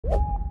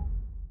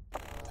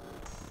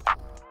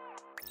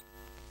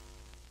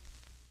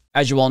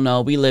As you all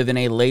know, we live in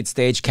a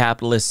late-stage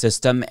capitalist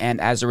system,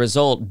 and as a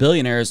result,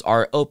 billionaires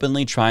are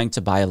openly trying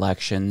to buy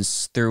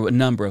elections through a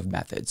number of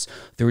methods.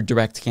 Through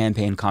direct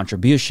campaign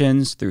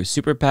contributions, through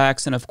super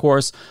PACs, and of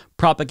course,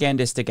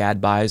 propagandistic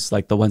ad buys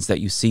like the ones that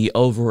you see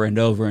over and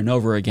over and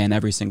over again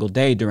every single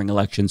day during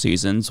election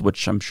seasons,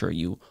 which I'm sure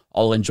you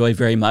all enjoy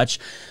very much.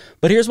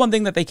 But here's one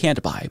thing that they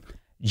can't buy: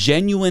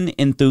 genuine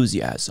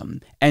enthusiasm.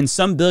 And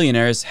some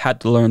billionaires had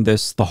to learn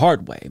this the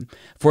hard way.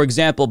 For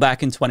example,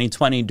 back in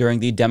 2020, during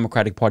the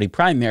Democratic Party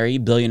primary,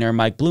 billionaire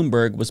Mike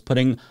Bloomberg was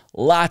putting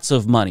lots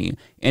of money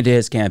into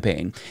his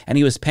campaign, and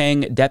he was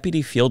paying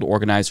deputy field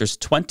organizers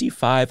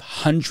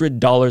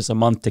 $2,500 a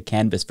month to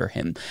canvass for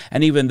him.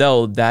 And even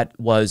though that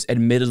was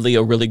admittedly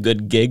a really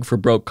good gig for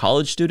broke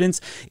college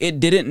students, it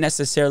didn't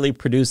necessarily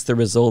produce the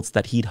results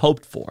that he'd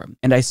hoped for.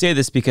 And I say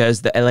this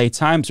because the LA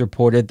Times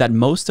reported that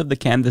most of the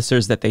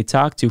canvassers that they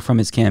talked to from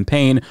his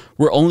campaign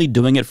were only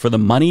doing it for the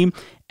money,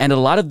 and a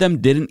lot of them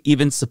didn't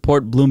even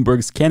support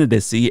Bloomberg's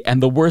candidacy.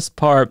 And the worst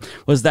part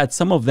was that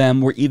some of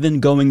them were even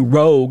going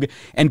rogue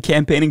and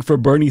campaigning for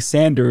Bernie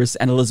Sanders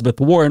and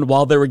Elizabeth Warren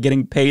while they were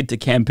getting paid to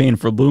campaign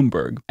for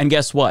Bloomberg. And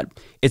guess what?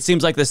 It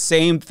seems like the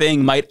same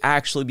thing might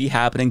actually be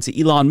happening to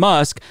Elon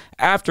Musk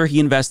after he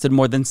invested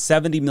more than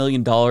 $70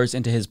 million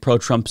into his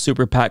pro-Trump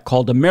super PAC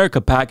called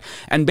America PAC,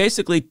 and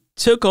basically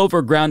took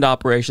over ground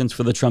operations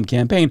for the Trump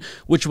campaign,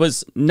 which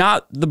was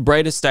not the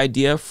brightest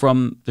idea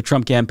from the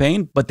Trump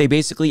campaign, but they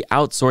basically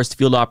outsourced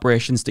field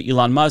operations to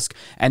Elon Musk,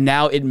 and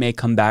now it may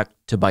come back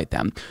to bite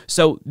them.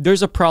 So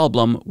there's a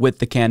problem with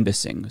the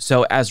canvassing.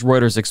 So as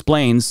Reuters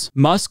explains,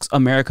 Musk's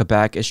America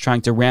PAC is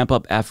trying to ramp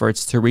up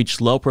efforts to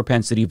reach low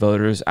propensity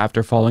voters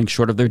after falling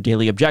short of their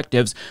daily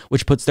objectives,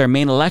 which puts their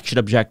main election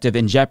objective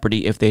in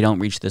jeopardy if they don't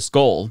reach this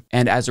goal.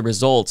 And as a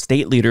result,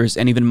 state leaders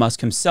and even Musk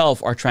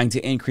himself are trying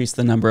to increase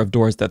the number of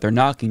doors that they're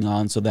knocking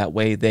on so that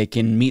way they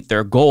can meet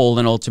their goal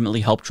and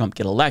ultimately help Trump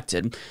get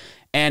elected.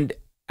 And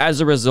as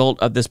a result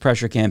of this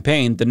pressure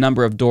campaign, the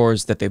number of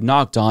doors that they've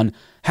knocked on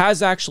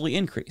has actually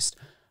increased.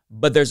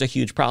 But there's a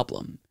huge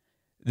problem.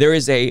 There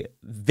is a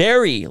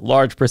very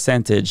large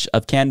percentage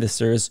of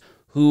canvassers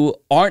who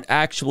aren't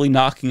actually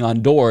knocking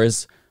on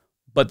doors,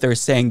 but they're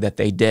saying that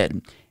they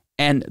did.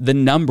 And the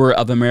number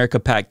of America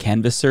PAC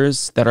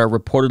canvassers that are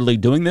reportedly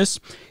doing this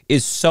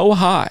is so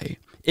high,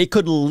 it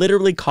could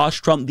literally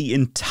cost Trump the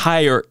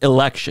entire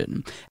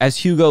election. As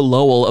Hugo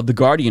Lowell of The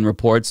Guardian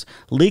reports,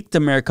 leaked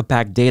America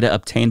PAC data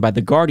obtained by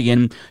The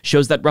Guardian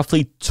shows that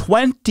roughly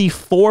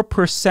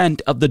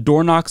 24% of the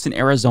door knocks in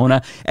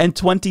Arizona and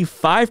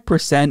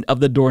 25% of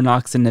the door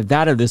knocks in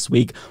Nevada this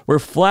week were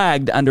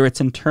flagged under its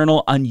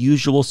internal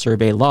unusual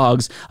survey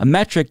logs, a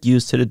metric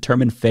used to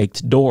determine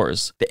faked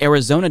doors. The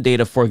Arizona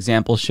data, for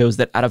example, shows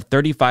that out of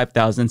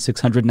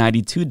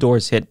 35,692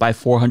 doors hit by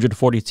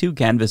 442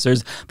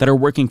 canvassers that are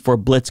working for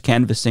blitz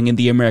canvassing in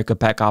the America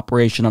PAC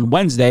operation on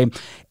Wednesday,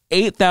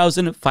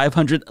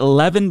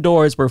 8,511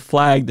 doors were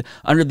flagged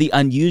under the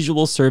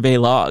unusual survey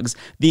logs.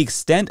 The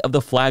extent of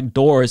the flagged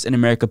doors in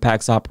America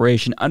PAC's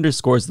operation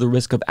underscores the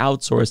risk of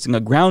outsourcing a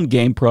ground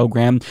game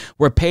program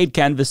where paid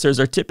canvassers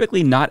are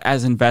typically not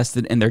as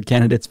invested in their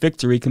candidate's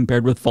victory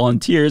compared with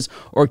volunteers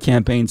or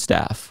campaign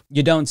staff.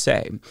 You don't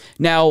say.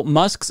 Now,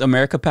 Musk's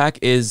America PAC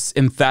is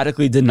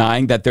emphatically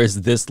denying that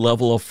there's this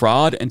level of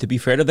fraud, and to be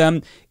fair to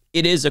them,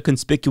 it is a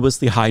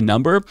conspicuously high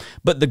number,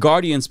 but The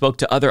Guardian spoke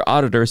to other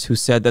auditors who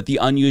said that the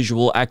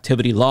unusual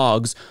activity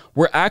logs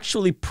were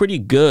actually pretty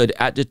good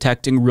at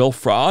detecting real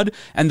fraud,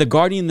 and The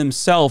Guardian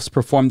themselves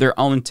performed their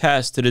own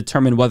tests to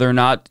determine whether or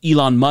not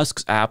Elon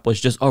Musk's app was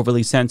just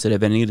overly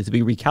sensitive and needed to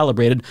be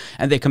recalibrated,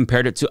 and they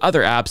compared it to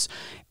other apps,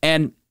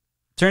 and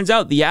turns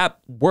out the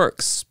app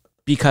works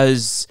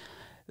because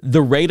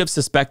the rate of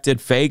suspected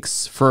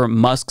fakes for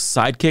Musk's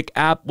Sidekick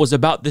app was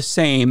about the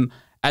same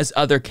as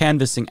other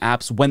canvassing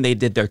apps when they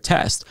did their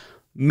test,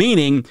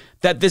 meaning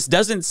that this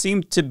doesn't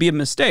seem to be a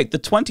mistake. The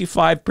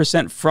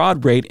 25%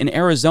 fraud rate in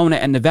Arizona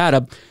and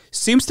Nevada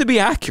seems to be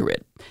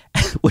accurate,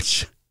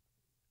 which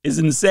is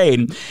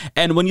insane.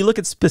 And when you look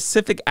at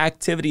specific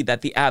activity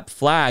that the app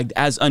flagged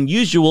as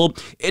unusual,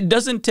 it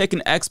doesn't take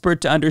an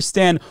expert to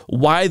understand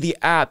why the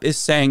app is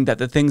saying that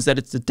the things that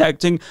it's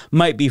detecting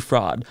might be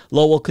fraud.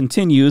 Lowell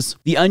continues,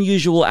 the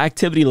unusual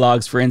activity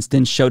logs, for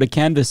instance, showed a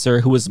canvasser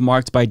who was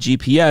marked by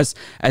GPS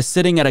as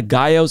sitting at a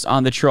Gallo's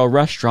on the Trail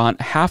restaurant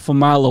half a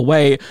mile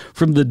away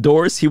from the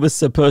doors he was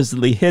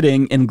supposedly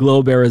hitting in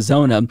Globe,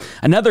 Arizona.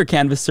 Another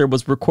canvasser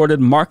was recorded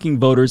marking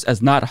voters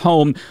as not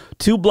home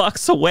 2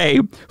 blocks away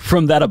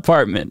from that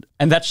apartment.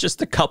 And that's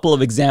just a couple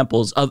of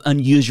examples of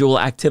unusual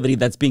activity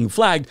that's being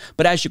flagged.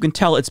 But as you can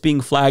tell, it's being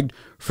flagged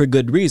for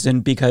good reason,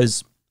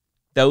 because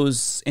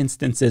those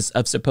instances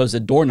of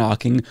supposed door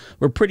knocking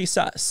were pretty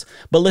sus.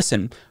 But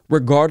listen,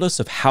 regardless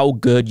of how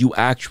good you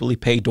actually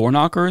pay door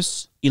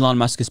knockers, Elon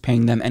Musk is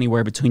paying them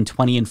anywhere between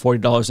 $20 and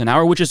 $40 an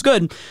hour, which is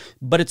good,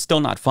 but it's still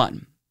not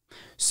fun.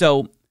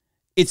 So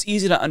it's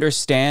easy to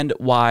understand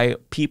why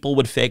people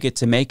would fake it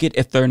to make it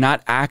if they're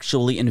not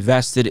actually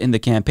invested in the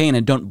campaign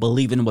and don't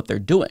believe in what they're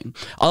doing.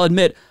 I'll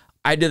admit,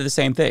 I did the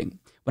same thing.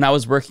 When I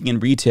was working in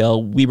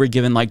retail, we were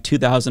given like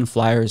 2,000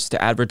 flyers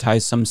to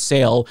advertise some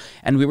sale,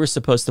 and we were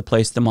supposed to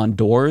place them on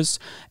doors.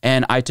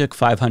 And I took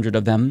 500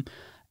 of them,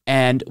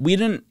 and we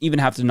didn't even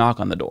have to knock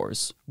on the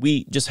doors.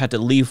 We just had to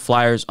leave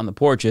flyers on the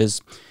porches,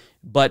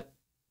 but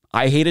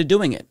I hated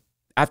doing it.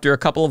 After a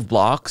couple of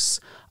blocks,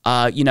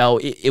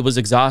 it was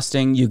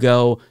exhausting. You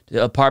go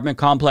to apartment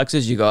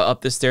complexes, you go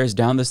up the stairs,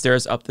 down the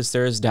stairs, up the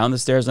stairs, down the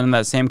stairs, and in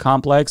that same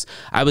complex,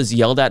 I was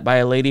yelled at by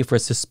a lady for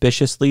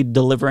suspiciously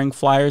delivering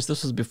flyers.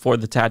 This was before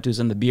the tattoos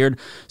and the beard,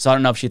 so I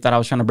don't know if she thought I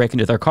was trying to break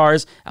into their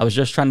cars. I was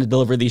just trying to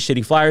deliver these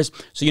shitty flyers.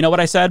 So you know what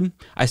I said?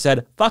 I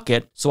said, fuck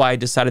it. So I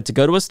decided to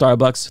go to a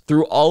Starbucks,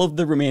 threw all of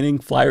the remaining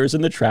flyers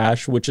in the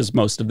trash, which is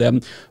most of them,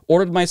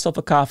 ordered myself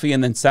a coffee,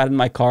 and then sat in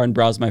my car and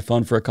browsed my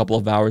phone for a couple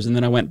of hours, and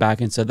then I went back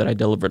and said that I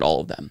delivered all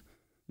of them.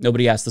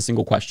 Nobody asked a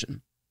single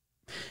question.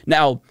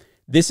 Now,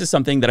 this is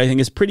something that I think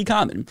is pretty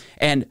common,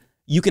 and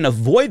you can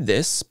avoid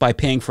this by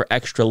paying for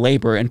extra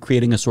labor and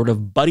creating a sort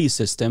of buddy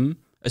system,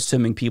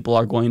 assuming people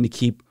are going to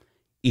keep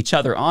each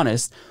other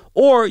honest,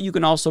 or you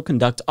can also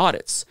conduct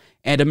audits.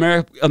 And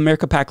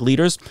America PAC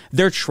leaders,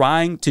 they're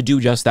trying to do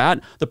just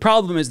that. The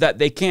problem is that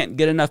they can't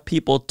get enough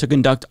people to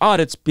conduct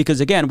audits because,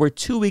 again, we're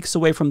 2 weeks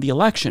away from the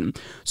election.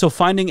 So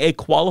finding a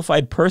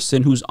qualified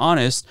person who's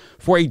honest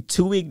for a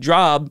 2-week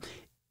job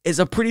is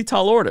a pretty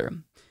tall order.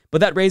 But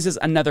that raises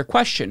another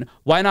question.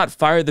 Why not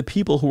fire the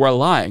people who are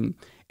lying?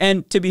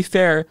 And to be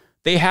fair,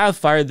 they have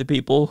fired the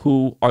people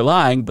who are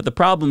lying, but the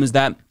problem is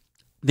that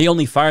they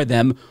only fire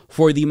them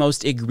for the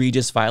most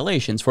egregious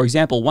violations. For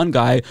example, one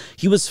guy,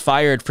 he was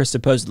fired for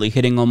supposedly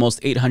hitting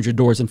almost 800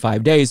 doors in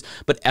 5 days,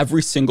 but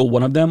every single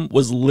one of them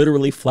was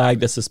literally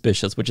flagged as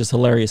suspicious, which is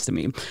hilarious to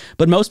me.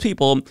 But most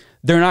people,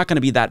 they're not going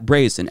to be that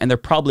brazen, and they're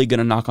probably going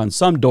to knock on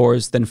some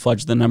doors, then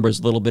fudge the numbers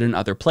a little bit in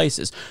other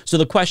places. So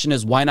the question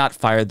is, why not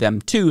fire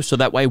them too, so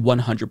that way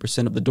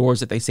 100% of the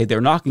doors that they say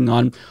they're knocking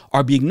on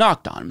are being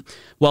knocked on?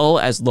 Well,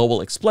 as Lowell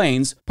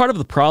explains, part of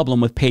the problem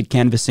with paid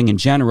canvassing in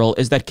general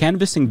is that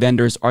canvassing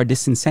vendors are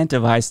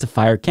disincentivized to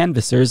fire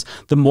canvassers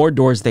the more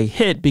doors they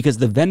hit because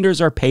the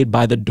vendors are paid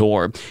by the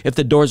door. If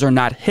the doors are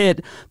not hit,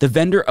 the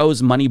vendor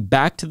owes money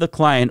back to the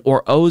client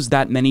or owes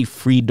that many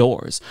free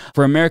doors.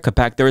 For America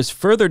PAC, there is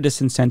further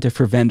disincentive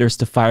for vendors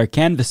to fire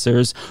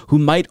canvassers who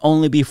might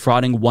only be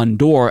frauding one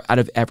door out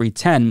of every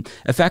 10,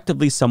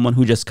 effectively someone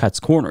who just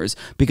cuts corners,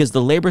 because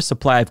the labor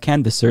supply of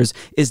canvassers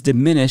is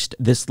diminished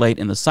this late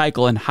in the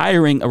cycle, and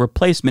hiring a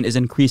replacement is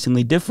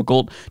increasingly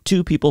difficult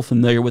to people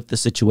familiar with the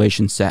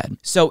situation said.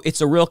 So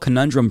it's a real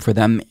conundrum for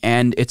them,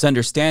 and it's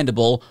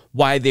understandable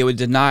why they would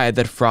deny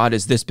that fraud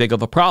is this big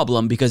of a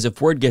problem, because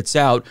if word gets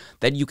out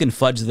that you can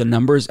fudge the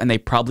numbers and they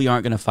probably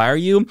aren't going to fire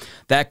you,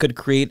 that could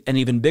create an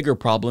even bigger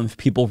problem if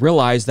people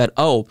realize that,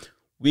 oh,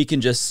 we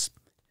can just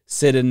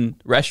sit in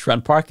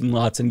restaurant parking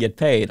lots and get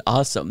paid.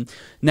 Awesome.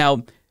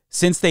 Now,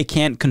 since they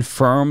can't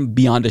confirm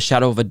beyond a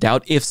shadow of a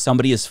doubt if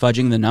somebody is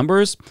fudging the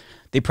numbers,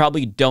 they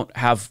probably don't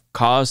have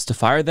cause to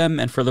fire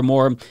them. And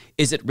furthermore,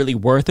 is it really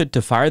worth it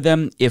to fire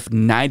them if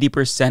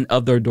 90%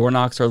 of their door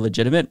knocks are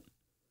legitimate?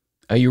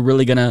 Are you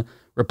really going to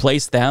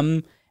replace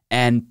them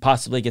and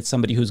possibly get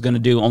somebody who's going to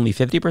do only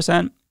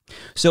 50%?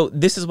 So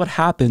this is what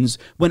happens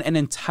when an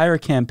entire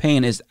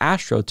campaign is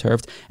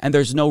astroturfed and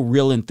there's no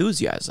real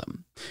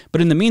enthusiasm.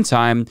 But in the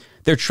meantime,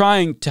 they're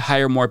trying to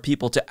hire more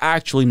people to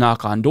actually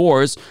knock on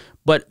doors,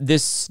 but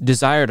this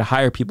desire to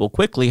hire people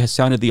quickly has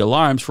sounded the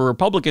alarms for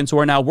Republicans who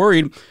are now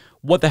worried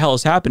what the hell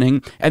is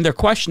happening, and they're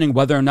questioning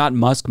whether or not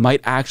Musk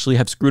might actually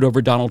have screwed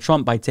over Donald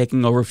Trump by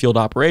taking over field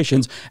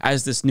operations,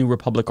 as this New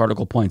Republic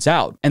article points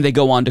out. And they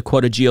go on to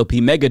quote a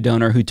GOP mega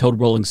donor who told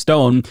Rolling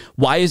Stone,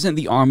 "Why isn't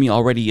the army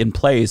already in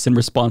place?" in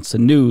response to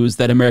news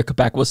that America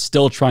PAC was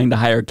still trying to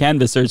hire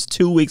canvassers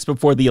 2 weeks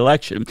before the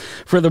election.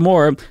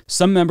 Furthermore,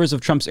 some members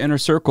of Trump's inner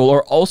circle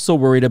are also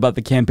worried about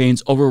the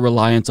campaign's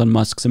over-reliance on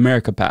Musk's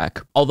America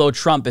PAC. Although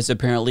Trump is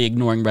apparently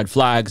ignoring red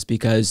flags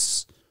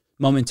because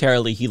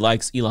momentarily he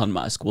likes Elon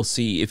Musk. We'll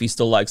see if he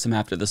still likes him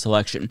after this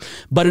election.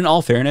 But in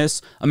all fairness,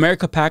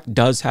 America PAC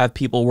does have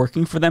people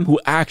working for them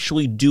who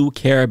actually do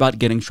care about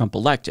getting Trump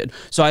elected.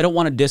 So I don't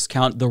want to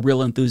discount the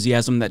real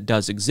enthusiasm that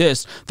does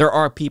exist. There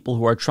are people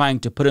who are trying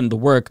to put in the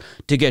work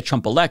to get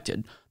Trump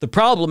elected. The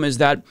problem is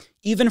that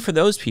even for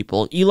those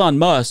people, Elon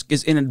Musk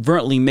is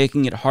inadvertently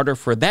making it harder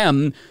for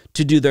them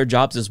to do their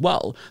jobs as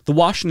well. The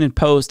Washington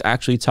Post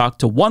actually talked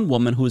to one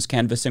woman who was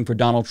canvassing for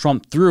Donald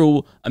Trump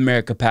through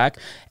America PAC,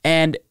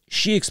 and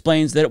she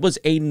explains that it was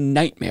a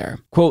nightmare.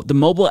 Quote, "The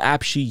mobile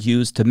app she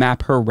used to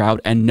map her route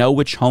and know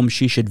which home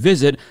she should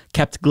visit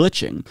kept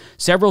glitching.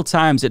 Several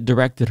times it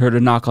directed her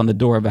to knock on the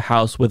door of a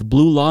house with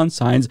blue lawn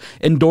signs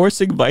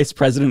endorsing Vice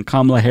President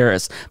Kamala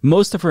Harris.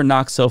 Most of her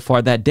knocks so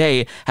far that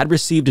day had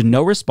received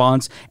no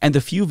response, and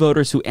the few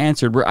voters who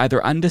answered were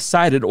either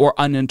undecided or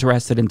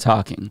uninterested in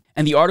talking."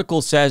 And the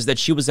article says that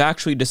she was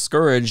actually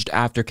discouraged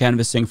after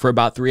canvassing for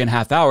about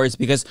 3.5 hours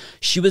because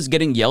she was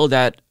getting yelled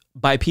at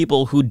by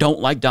people who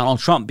don't like Donald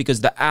Trump because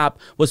the app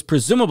was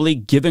presumably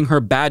giving her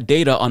bad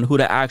data on who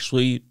to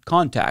actually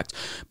contact.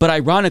 But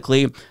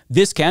ironically,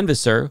 this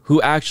canvasser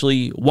who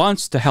actually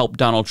wants to help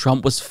Donald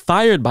Trump was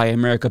fired by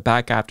America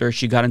PAC after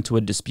she got into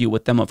a dispute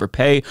with them over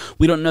pay.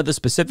 We don't know the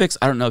specifics.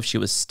 I don't know if she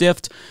was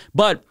stiffed,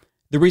 but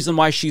the reason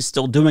why she's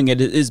still doing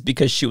it is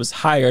because she was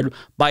hired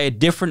by a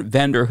different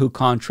vendor who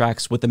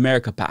contracts with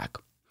America PAC.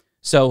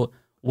 So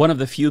one of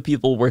the few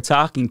people we're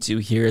talking to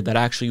here that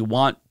actually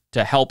want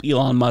to help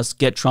Elon Musk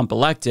get Trump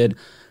elected,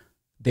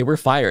 they were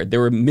fired. They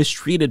were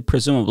mistreated,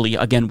 presumably.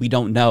 Again, we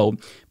don't know,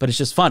 but it's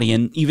just funny.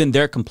 And even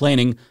they're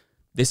complaining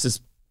this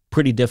is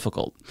pretty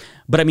difficult.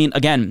 But I mean,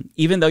 again,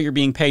 even though you're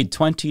being paid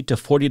 $20 to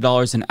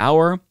 $40 an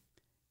hour,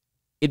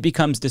 it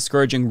becomes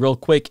discouraging real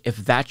quick if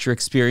that's your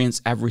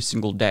experience every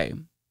single day.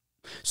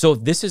 So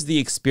if this is the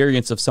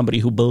experience of somebody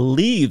who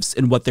believes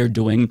in what they're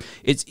doing,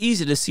 it's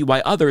easy to see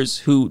why others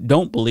who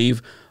don't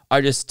believe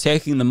are just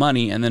taking the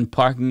money and then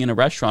parking in a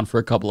restaurant for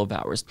a couple of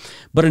hours.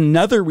 But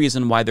another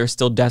reason why they're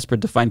still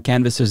desperate to find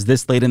canvassers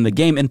this late in the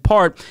game, in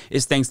part,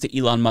 is thanks to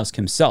Elon Musk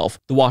himself.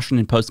 The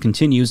Washington Post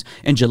continues,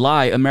 in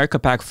July, America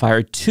PAC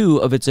fired 2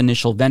 of its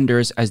initial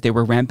vendors as they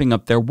were ramping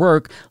up their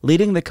work,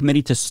 leading the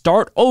committee to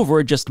start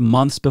over just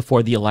months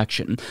before the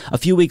election. A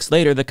few weeks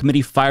later, the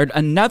committee fired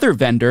another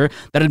vendor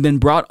that had been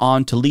brought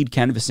on to lead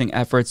canvassing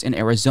efforts in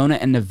Arizona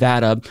and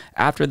Nevada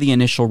after the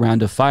initial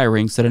round of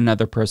firing, said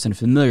another person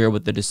familiar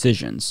with the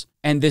decisions.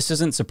 And this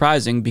isn't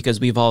surprising because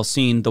we've all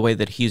seen the way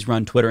that he's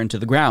run Twitter into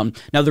the ground.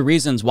 Now, the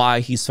reasons why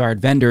he's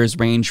fired vendors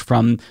range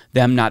from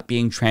them not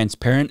being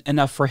transparent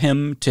enough for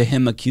him to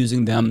him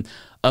accusing them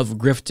of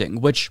grifting,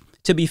 which,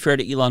 to be fair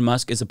to Elon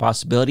Musk, is a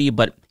possibility,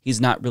 but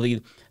he's not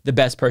really the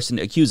best person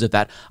to accuse of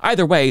that.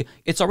 Either way,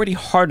 it's already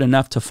hard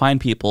enough to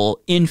find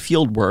people in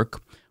field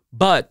work,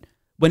 but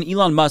when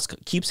Elon Musk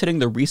keeps hitting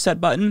the reset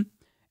button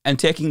and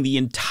taking the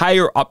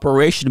entire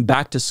operation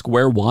back to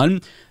square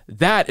one,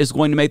 that is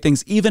going to make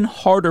things even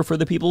harder for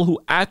the people who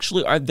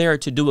actually are there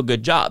to do a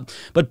good job.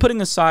 But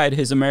putting aside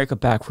his America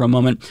PAC for a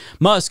moment,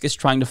 Musk is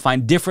trying to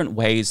find different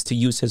ways to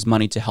use his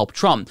money to help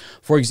Trump.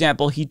 For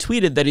example, he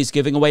tweeted that he's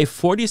giving away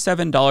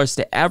 $47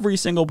 to every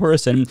single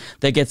person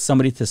that gets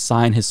somebody to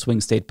sign his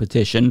swing state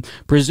petition,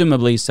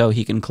 presumably so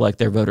he can collect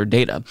their voter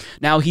data.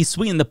 Now, he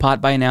sweetened the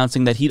pot by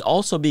announcing that he'd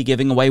also be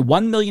giving away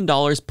 $1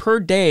 million per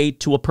day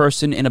to a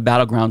person in a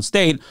battleground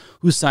state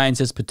who signs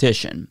his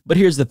petition. But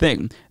here's the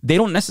thing, they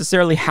don't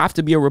necessarily have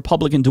to be a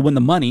Republican to win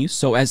the money,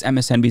 so as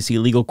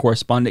MSNBC legal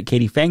correspondent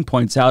Katie Fang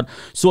points out,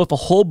 so if a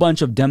whole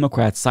bunch of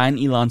Democrats sign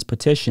Elon's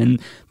petition,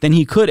 then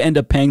he could end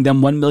up paying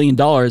them $1 million,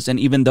 and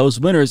even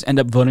those winners end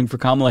up voting for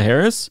Kamala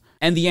Harris?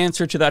 And the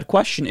answer to that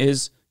question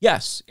is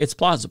yes, it's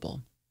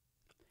plausible.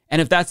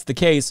 And if that's the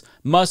case,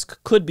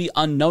 Musk could be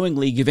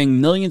unknowingly giving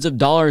millions of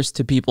dollars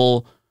to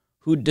people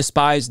who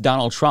despise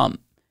Donald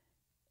Trump.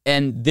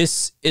 And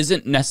this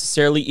isn't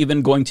necessarily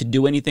even going to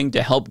do anything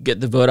to help get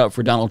the vote out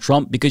for Donald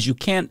Trump, because you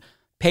can't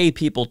pay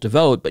people to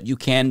vote, but you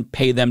can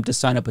pay them to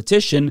sign a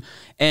petition.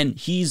 And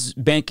he's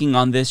banking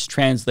on this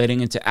translating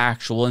into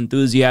actual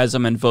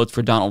enthusiasm and votes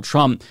for Donald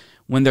Trump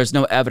when there's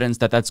no evidence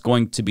that that's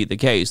going to be the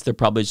case. They're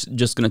probably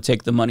just going to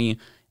take the money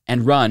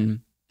and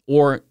run.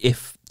 Or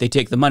if they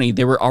take the money,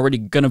 they were already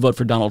going to vote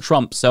for Donald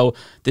Trump. So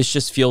this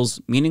just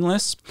feels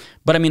meaningless.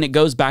 But I mean, it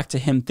goes back to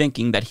him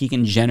thinking that he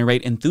can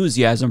generate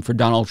enthusiasm for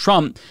Donald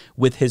Trump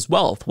with his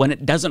wealth, when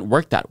it doesn't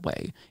work that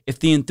way. If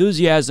the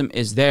enthusiasm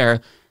is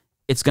there,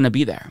 it's going to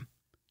be there.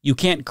 You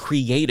can't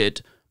create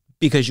it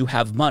because you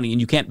have money, and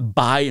you can't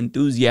buy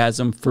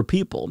enthusiasm for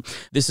people.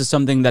 This is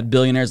something that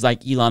billionaires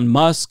like Elon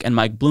Musk and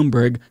Mike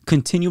Bloomberg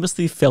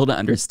continuously fail to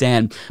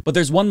understand. But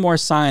there's one more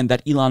sign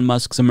that Elon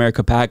Musk's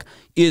America PAC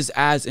is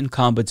as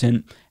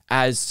incompetent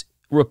as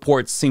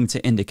reports seem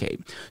to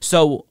indicate.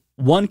 So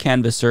one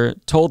canvasser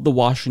told the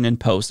Washington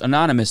Post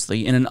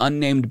anonymously in an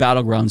unnamed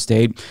battleground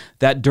state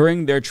that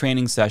during their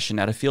training session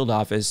at a field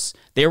office,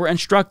 they were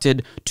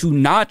instructed to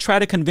not try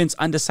to convince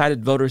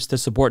undecided voters to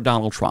support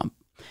Donald Trump,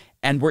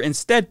 and were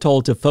instead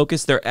told to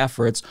focus their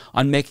efforts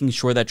on making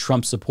sure that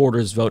Trump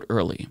supporters vote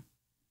early.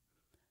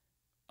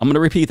 I'm going to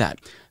repeat that.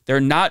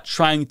 They're not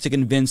trying to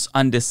convince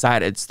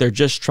undecideds. They're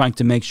just trying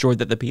to make sure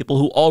that the people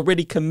who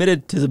already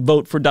committed to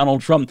vote for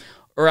Donald Trump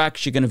are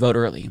actually going to vote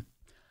early.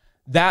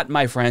 That,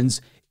 my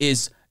friends,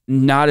 is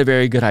not a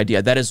very good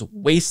idea. That is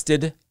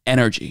wasted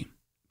energy.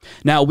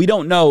 Now, we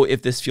don't know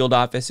if this field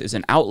office is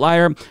an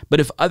outlier, but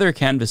if other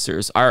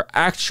canvassers are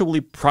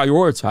actually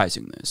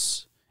prioritizing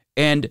this,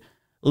 and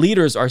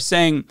leaders are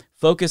saying,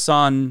 focus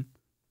on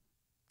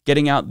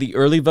getting out the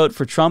early vote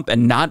for Trump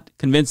and not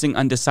convincing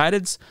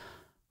undecideds,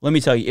 let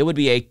me tell you, it would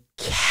be a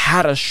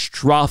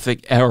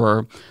catastrophic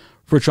error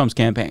for Trump's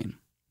campaign.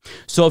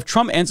 So if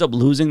Trump ends up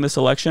losing this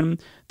election,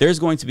 there's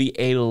going to be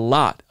a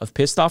lot of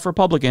pissed off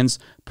Republicans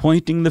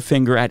pointing the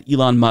finger at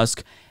Elon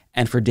Musk,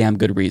 and for damn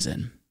good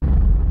reason.